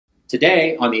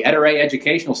Today on the Ettore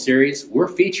Educational Series, we're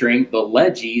featuring the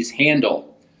Ledge-Eze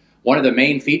handle. One of the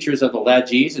main features of the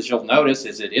Ledge-Eze, as you'll notice,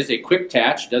 is it is a quick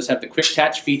attach. It does have the quick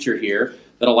attach feature here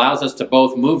that allows us to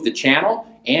both move the channel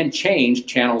and change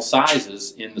channel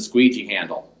sizes in the squeegee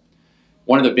handle.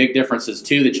 One of the big differences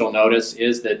too that you'll notice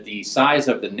is that the size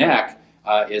of the neck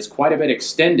is quite a bit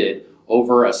extended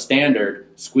over a standard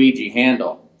squeegee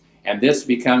handle. And this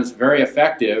becomes very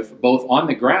effective both on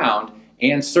the ground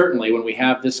and certainly when we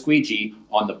have this squeegee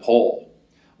on the pole.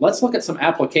 Let's look at some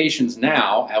applications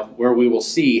now where we will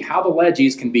see how the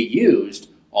Ledge-Eze can be used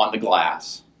on the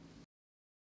glass.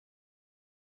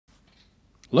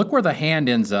 Look where the hand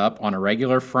ends up on a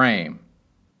regular frame.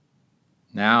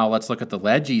 Now let's look at the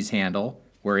Ledge-Eze handle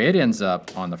where it ends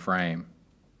up on the frame.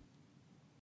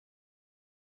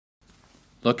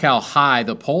 Look how high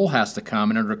the pole has to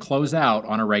come in order to close out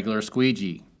on a regular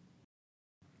squeegee.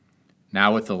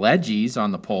 Now with the Ledge-Eze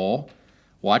on the pole,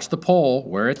 watch the pole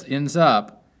where it ends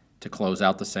up to close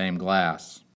out the same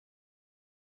glass.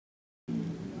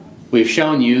 We've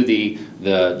shown you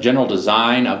the general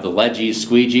design of the Ledge-Eze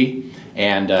squeegee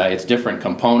and its different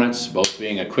components, both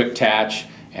being a quick attach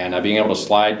and being able to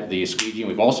slide the squeegee.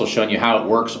 We've also shown you how it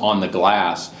works on the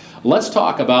glass. Let's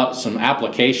talk about some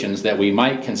applications that we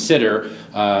might consider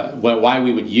why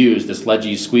we would use this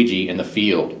Ledge-Eze squeegee in the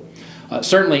field.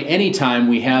 Certainly anytime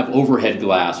we have overhead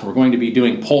glass, we're going to be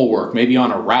doing pole work, maybe on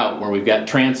a route where we've got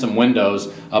transom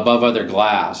windows above other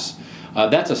glass.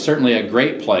 That's certainly a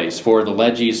great place for the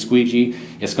Ledge-Eze squeegee.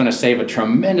 It's going to save a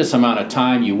tremendous amount of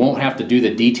time. You won't have to do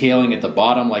the detailing at the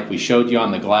bottom like we showed you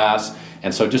on the glass,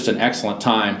 and so just an excellent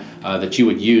time that you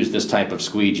would use this type of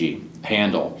squeegee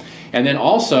handle. And then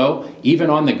also, even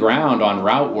on the ground on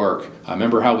route work,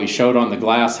 remember how we showed on the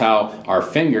glass how our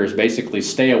fingers basically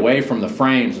stay away from the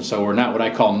frames, and so we're not what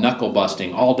I call knuckle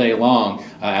busting all day long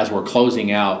as we're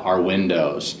closing out our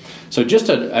windows. So just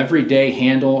an everyday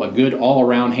handle, a good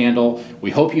all-around handle.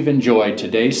 We hope you've enjoyed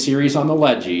today's series on the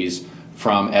Ledge-Eze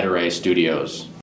from Ettore Studios.